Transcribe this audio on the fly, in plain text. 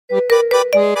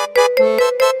It's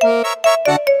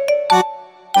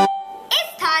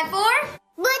time for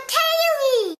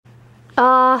Bratayley.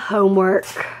 Homework.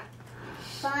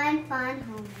 Fun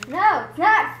homework. No, it's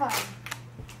not fun.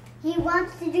 He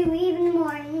wants to do even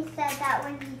more. He said that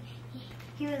when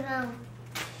he was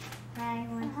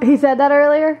He said that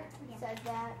earlier? He said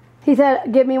that. He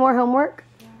said, give me more homework?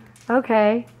 Yeah.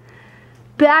 Okay.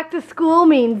 Back to school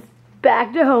means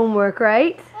back to homework,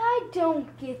 right? I don't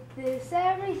get this.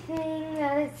 Everything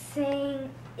that it's saying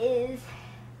is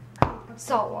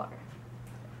salt water.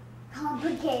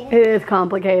 Complicated. It is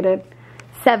complicated.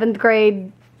 7th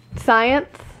grade science?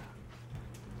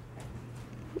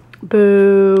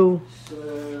 Boo.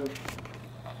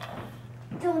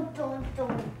 Don't.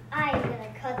 I'm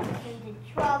gonna cut the cake into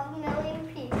 12 million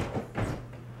pieces.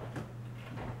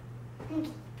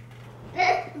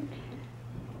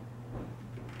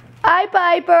 Hi,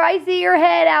 Piper. I see your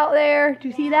head out there. Do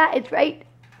you see that? It's right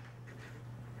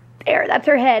there. That's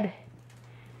her head.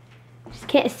 Just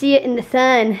can't see it in the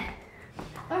sun.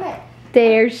 Okay.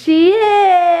 There she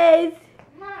is.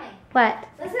 Mommy. What?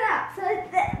 Listen up. So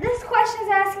this question is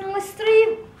asking us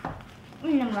 3.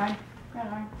 Never mind.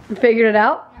 You figured it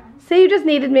out? No. See, you just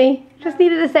needed me. Just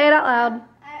needed to say it out loud.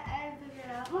 I figured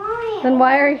it out. Mommy. Then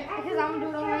why are you? Because I'm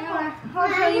doing it on my own. I'll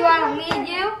tell you I don't need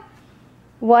you.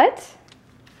 What?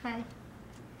 Hi.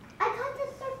 I cut the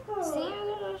circle. See?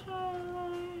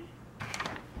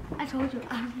 I told you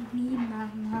I don't need my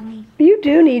mommy. You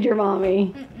do need your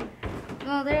mommy.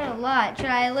 Well, there are a lot. Should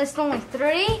I list only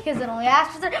 3? Because it only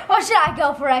asks for 3. Or should I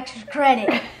go for extra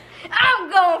credit? I'm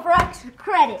going for extra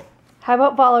credit. How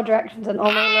about follow directions and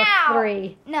only list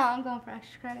 3? No, I'm going for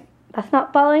extra credit. That's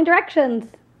not following directions.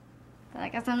 I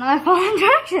guess I'm not following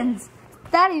directions.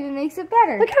 That even makes it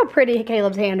better. Look how pretty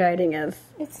Caleb's handwriting is.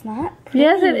 It's not pretty.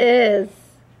 Yes, it is.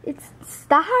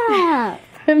 Stop.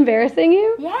 Embarrassing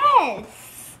you?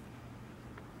 Yes.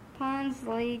 Ponds,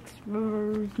 lakes,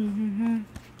 rivers.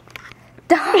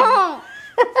 Don't.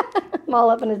 I'm all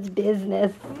up in his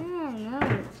business.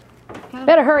 No.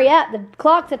 Better hurry up. The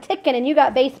clock's a-ticking and you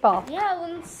got baseball. Yeah,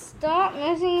 then stop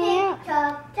messing me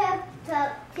up.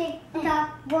 Tick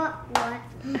tock, what?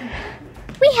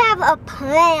 We have a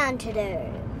plan to do.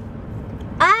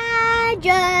 I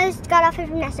just got off of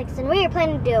gymnastics and we are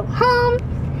planning to do home.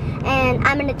 And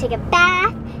I'm gonna take a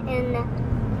bath and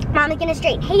Mommy's gonna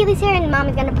straighten Hayley's hair and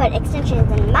Mommy's gonna put extensions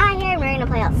in my hair and we're gonna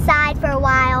play outside for a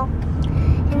while.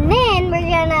 And then we're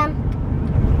gonna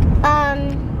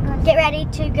get ready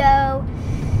to go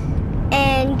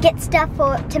and get stuff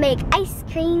to make ice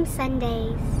cream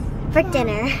sundaes for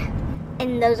dinner.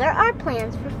 And those are our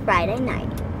plans for Friday night.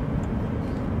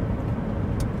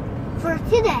 For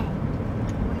today.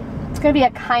 It's going to be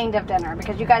a kind of dinner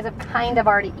because you guys have kind of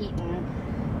already eaten.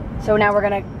 So now we're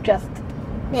going to just,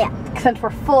 since we're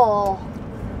full,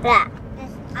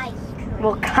 Just ice cream.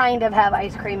 we'll kind of have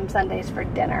ice cream sundaes for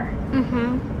dinner.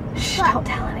 Shh, don't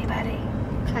tell anybody.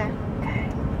 Okay. Okay.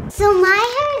 So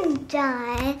my hair is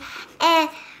done, and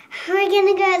we're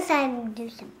gonna go outside and do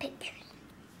some pictures.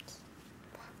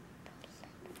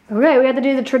 Okay, we have to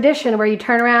do the tradition where you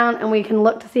turn around and we can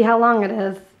look to see how long it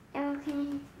is. Okay.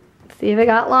 See if it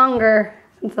got longer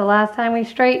since the last time we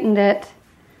straightened it.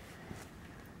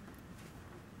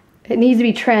 It needs to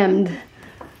be trimmed,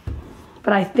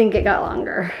 but I think it got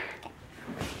longer.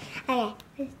 Okay.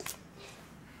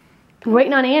 I'm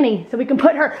waiting on Annie so we can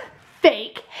put her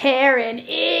fake hair in.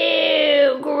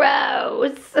 Ew,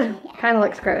 gross. Kind of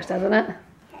looks gross, doesn't it?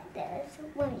 It does.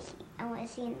 Let me see. I want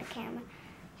to see in the camera.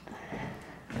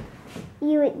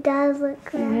 It does look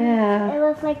gross. Yeah. It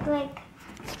looks like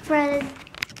spread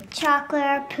chocolate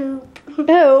or poop.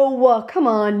 Oh, come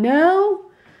on, no.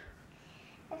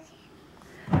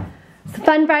 It's a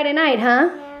fun Friday night, huh?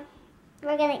 Yeah.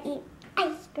 We're gonna eat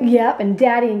ice cream. Yep, and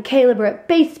Daddy and Caleb are at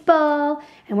baseball,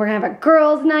 and we're gonna have a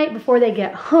girls' night before they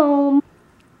get home.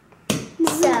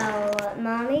 So,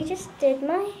 Mommy just did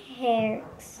my hair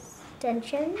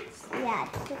extensions. Yeah.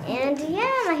 And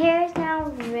yeah, my hair is now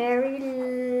very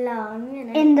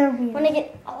long. And I want to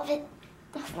get all of it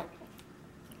off my...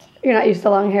 You're not used to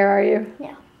long hair, are you?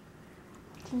 No.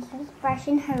 She's just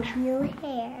brushing her real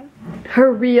hair.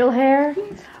 Her real hair?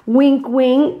 Wink,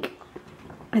 wink.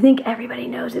 I think everybody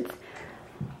knows it's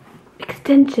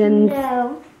extensions.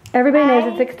 No. Everybody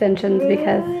knows it's extensions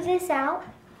because... I grew this out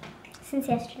since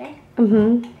yesterday.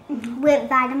 Mm-hmm. With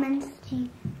vitamin C.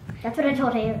 That's what I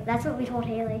told Hayley. That's what we told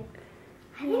Hayley.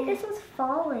 I think this was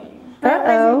falling.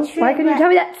 Uh-oh. Why couldn't you tell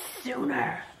me that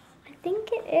sooner? I think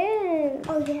it is.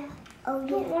 Oh, yeah. Oh,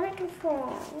 yeah. What I can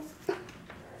fall.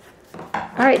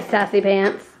 All right, sassy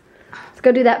pants. Let's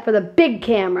go do that for the big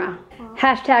camera.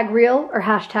 Hashtag real or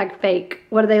hashtag fake?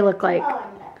 What do they look like? Oh,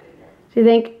 Do you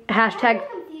think hashtag... I'm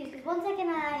confused because 1 second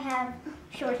I have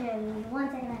short hair and 1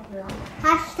 second I have long.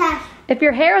 Hashtag. If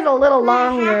your hair is a little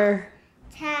longer...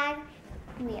 Hashtag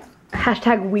real.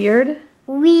 Hashtag weird?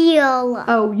 Real.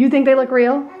 Oh, you think they look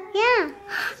real? Yeah.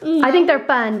 I think they're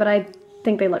fun, but I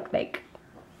think they look fake.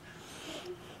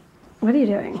 What are you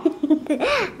doing?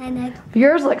 I know.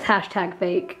 Yours looks hashtag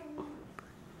fake.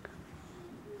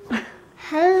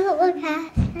 How does it look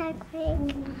hashtag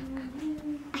fake?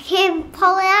 I can't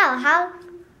pull it out. How?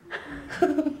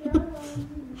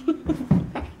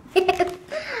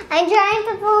 I'm trying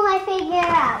to pull my figure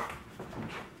out.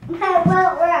 That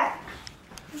won't work.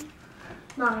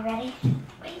 Mommy, ready?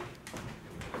 Wait.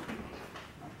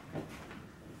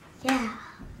 Yeah.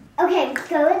 Okay, let's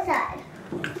go inside.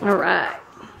 All right.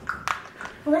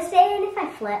 Will it stay in if I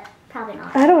flip? Probably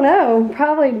not. I don't know.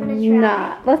 Probably try.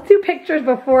 not. Let's do pictures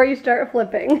before you start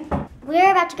flipping.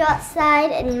 We're about to go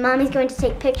outside and Mommy's going to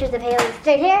take pictures of Hayley's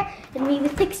straight hair and me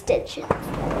with extensions.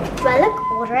 Do I look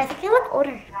older? I think I look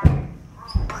older.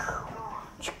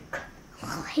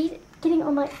 Oh, I hate it getting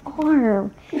on my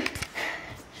arm.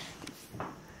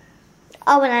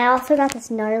 Oh, and I also got this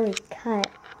gnarly cut.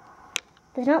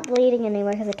 It's not bleeding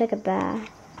anymore because I took a bath.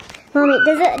 Mommy,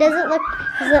 does it look?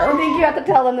 I think you have to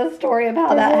tell them the story of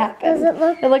how that happened. Does it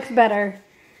look? It looks better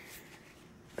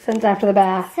since after the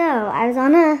bath. So I was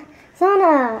on a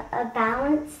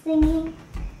balance thingy.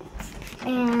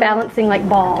 And Balancing like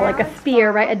ball, like a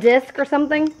sphere, right? A disc or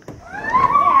something.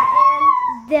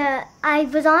 Yeah, and I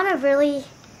was on a really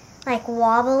like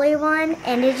wobbly one,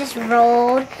 and it just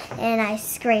rolled, and I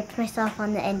scraped myself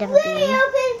on the end of a beam. Let me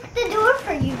open the door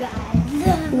for you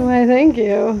guys. Why, thank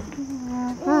you.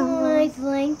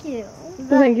 Thank you.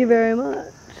 Thank you very much.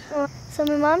 So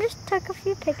my mom just took a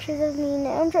few pictures of me.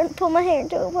 Now I'm trying to pull my hair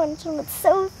into a bunch, and it's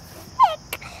so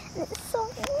thick, and it's so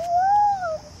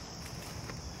long.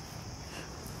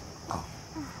 Oh,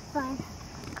 fine.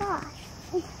 Gosh.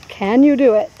 Can you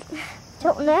do it?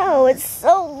 Don't know. It's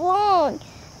so long.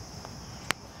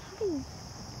 How do you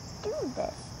do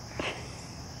this?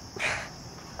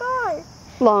 God.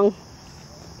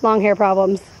 Long hair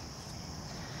problems.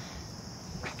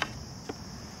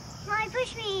 Mommy,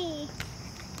 push me.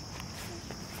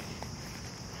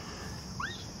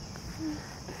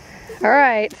 All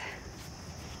right.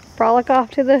 Frolic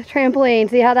off to the trampoline.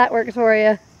 See how that works for you.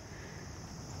 Hey,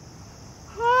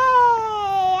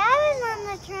 I was on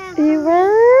the trampoline. You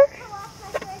were?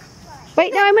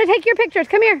 Wait, no, I'm going to take your pictures.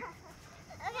 Come here.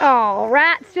 Oh,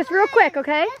 rats. Just real quick,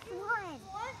 okay?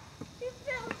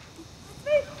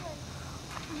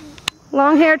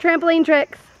 Long hair trampoline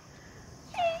tricks.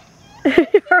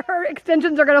 Her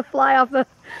extensions are going to fly off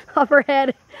her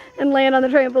head and land on the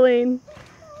trampoline.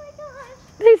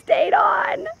 They stayed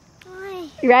on. Why?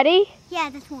 You ready? Yeah,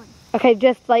 that's one. Okay,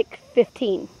 just like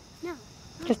 15. No.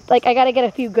 Just like, I gotta get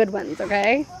a few good ones,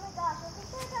 okay? Oh my gosh, I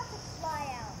think I have to fly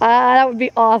out. That would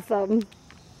be awesome.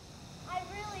 I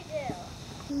really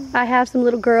do. I have some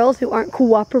little girls who aren't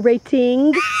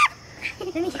cooperating.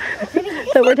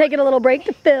 So we're taking a little break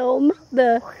to film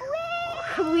the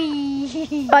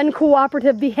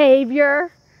uncooperative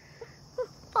behavior.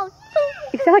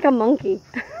 You sound like a monkey.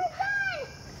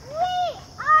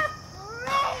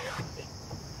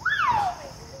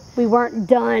 We weren't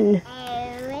done.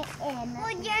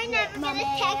 Well, you're never gonna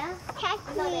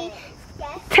text me.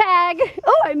 Tag!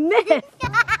 Oh, I missed!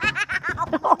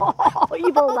 Oh,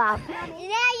 evil laugh. Now you're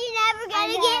never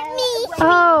gonna get me.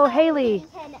 Oh, Hayley.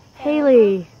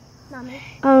 Hayley. Mommy.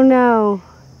 Oh no.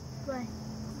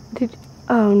 What?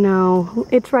 Oh no.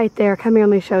 It's right there. Come here,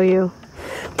 let me show you.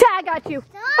 Tag, got you.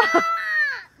 Stop!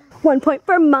 1 point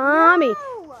for mommy.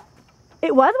 No.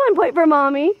 It was 1 point for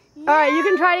mommy. No. All right, you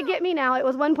can try to get me now. It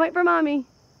was 1 point for mommy.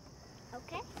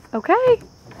 Okay. Okay.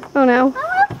 Oh no.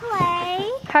 I wanna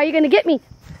play. How are you gonna get me?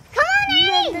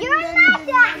 Connie, you're not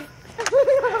that.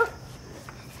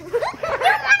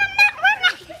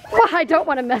 Well, I don't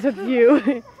want to mess with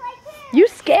you. You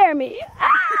scare me.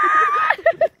 I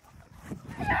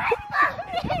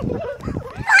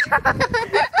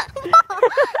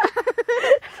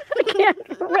can't.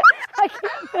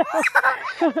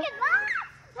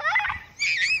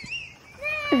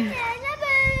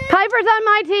 Piper's on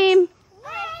my team.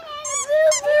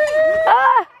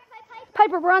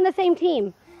 Piper, we're on the same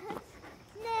team.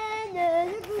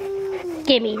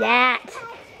 Give me that.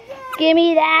 Give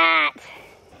me that.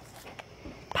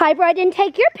 Piper, I didn't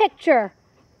take your picture.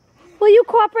 Will you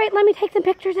cooperate and let me take some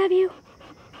pictures of you?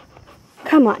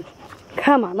 Come on.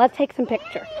 Come on, let's take some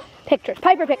pictures. Pictures.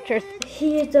 Piper pictures.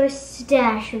 Here's our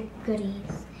stash of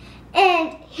goodies.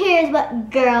 And here's what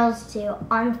girls do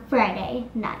on Friday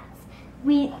nights.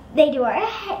 We do our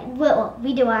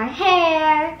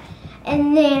hair,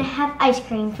 and then have ice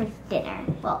cream for dinner.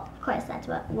 Well, of course, that's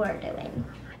what we're doing.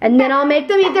 And then I'll make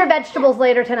them eat their vegetables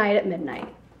later tonight at midnight.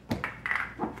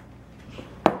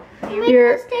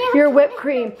 Your whipped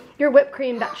cream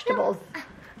vegetables.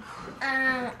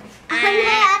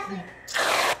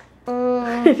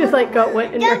 It's just like goat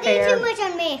went in your hair. Don't do too much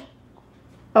on me.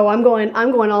 Oh, I'm going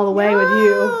all the way with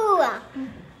you.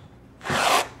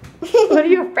 What are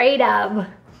you afraid of?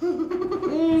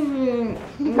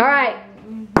 All right,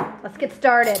 let's get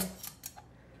started.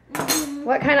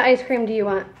 What kind of ice cream do you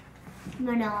want?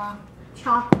 Vanilla.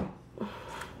 Chocolate.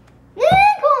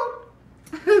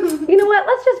 You know what?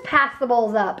 Let's just pass the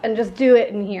bowls up and just do it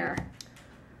in here.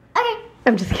 Okay.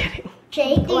 I'm just kidding.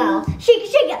 Shake. Well, shake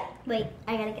it. Wait,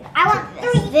 I gotta get it. I want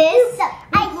this. This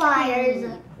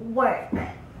requires work.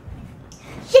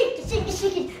 Shake it, shake it,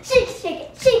 shake it, shake it, shake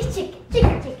it, shake it, shake it, shake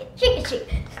it, shake it, shake it, shake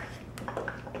it.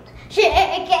 Shake.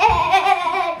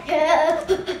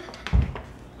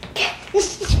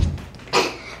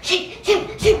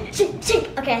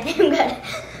 Okay, I think I'm good.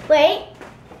 Wait.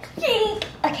 Shake.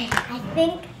 Okay, I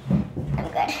think I'm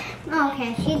good. Oh,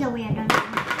 okay, she's a weirdo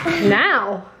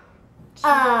Now.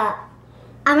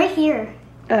 I'm right here.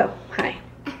 Oh, hi.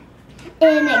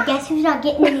 And guess who's not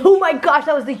getting any? Oh my gosh,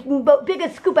 that was the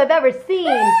biggest scoop I've ever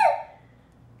seen.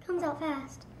 Comes out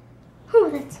fast. Oh,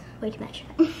 that's way too much.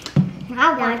 I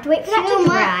have to wait for that to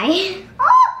dry.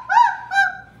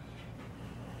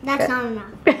 That's not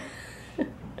enough.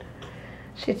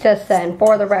 She's just saying,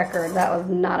 for the record, that was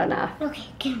not enough. Okay,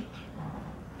 get him.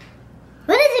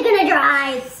 When is it gonna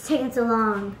dry? It's taking so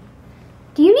long.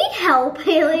 Do you need help,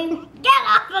 Hayley? Get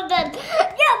off of the...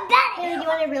 You're bad! Hayley, do you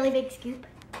want a really big scoop?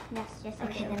 Yes, I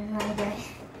do. Then let me do it.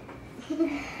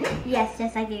 Yes,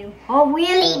 I do. Oh,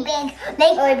 really big.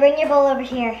 Hayley, bring your bowl over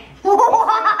here.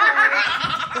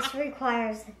 This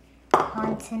requires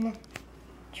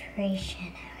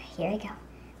concentration. Here we go.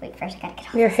 Wait, first I gotta get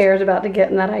off. Your hair's about to get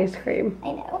in that ice cream.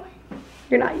 I know.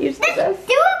 You're not used to this.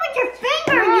 Do it with your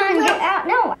finger. You get out.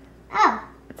 No. Oh.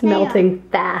 It's melting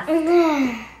fast.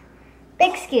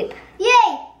 Big scoop.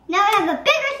 Yay! Now I have a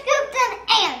bigger scoop than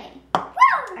Annie.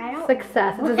 Woo!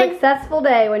 Success. It's a successful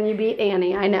day when you beat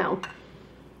Annie, I know.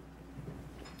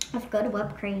 Let's go to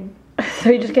whipped cream. So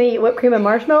you're just gonna eat whipped cream and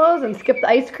marshmallows and skip the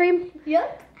ice cream?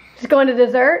 Yep. Just going to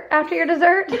dessert after your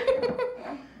dessert?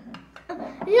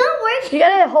 You know where? You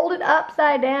gotta hold it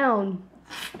upside down.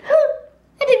 I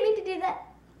didn't mean to do that.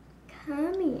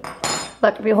 Come here.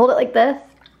 Look, if you hold it like this.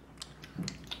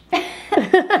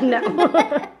 No.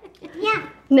 Yeah.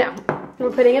 No.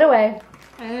 We're putting it away.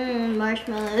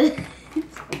 Marshmallows.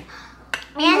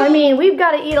 I mean, we've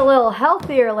got to eat a little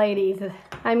healthier, ladies.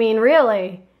 I mean,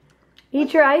 really.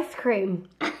 Eat your ice cream.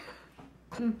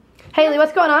 Hayley,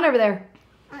 what's going on over there?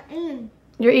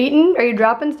 You're eating? Are you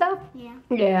dropping stuff? Yeah.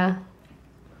 Yeah.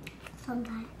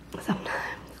 Sometimes.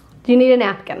 Do you need a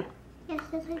napkin? Yes,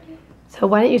 I do. So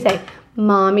why don't you say,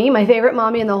 Mommy, my favorite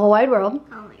mommy in the whole wide world.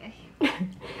 Oh my gosh.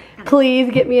 Please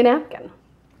get me a napkin.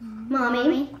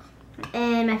 Mommy,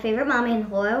 and my favorite mommy in the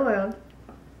whole world,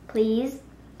 please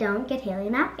don't get Hayley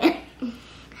a napkin.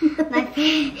 my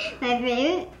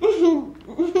favorite.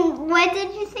 What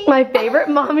did you say? My favorite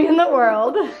mommy in the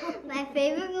world. My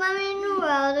favorite mommy in the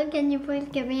world. Can you please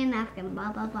give me a napkin?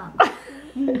 Blah blah blah.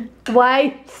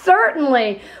 Why,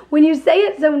 certainly. When you say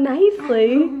it so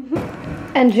nicely.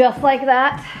 And just like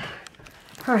that,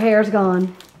 her hair's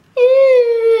gone.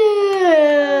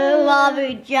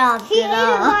 Mommy jumped it off. She ate a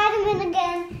vitamin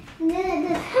again. And then it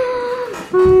just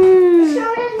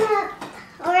short enough.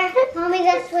 Or Mommy,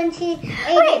 that's when she ate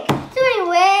it. So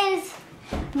anyways,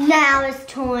 now it's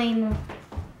time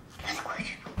for the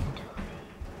question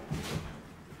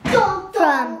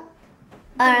from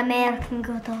our American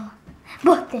Girl.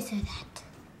 Book this or that.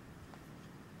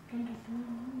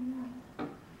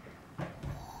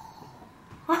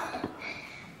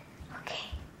 Okay.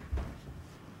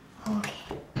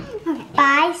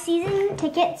 Buy season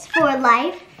tickets for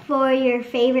life for your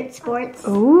favorite sports.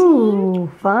 Ooh,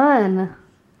 fun.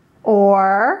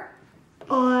 Or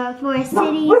for a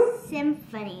city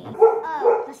symphony.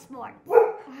 Oh, the sport.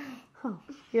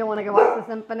 you don't want to go watch the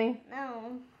symphony?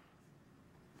 No.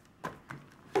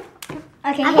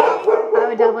 Okay. I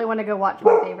would definitely want to go watch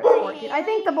my favorite sport. I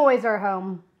think the boys are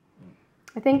home.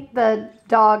 I think the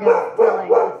dog is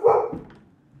telling us.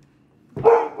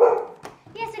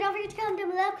 Yeah, so don't forget to comment down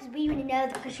below because we want to know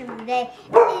the question of the day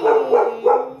is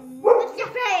what's your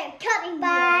favorite cutting?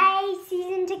 Buy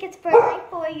season tickets for life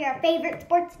for your favorite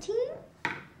sports team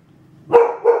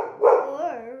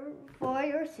or for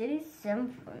your city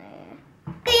symphony.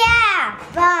 Yeah,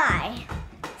 bye.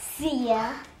 See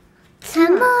ya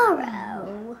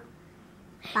tomorrow.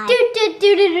 Ice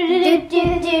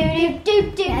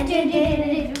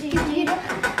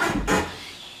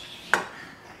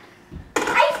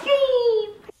cream!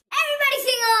 Everybody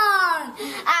sing along!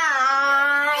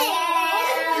 I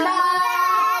am a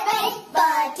baked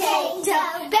potato,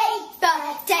 baked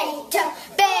potato,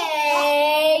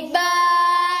 baked potato.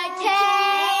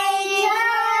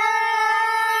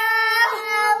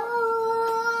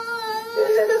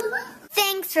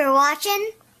 Thanks for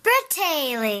watching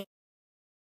Bratayley.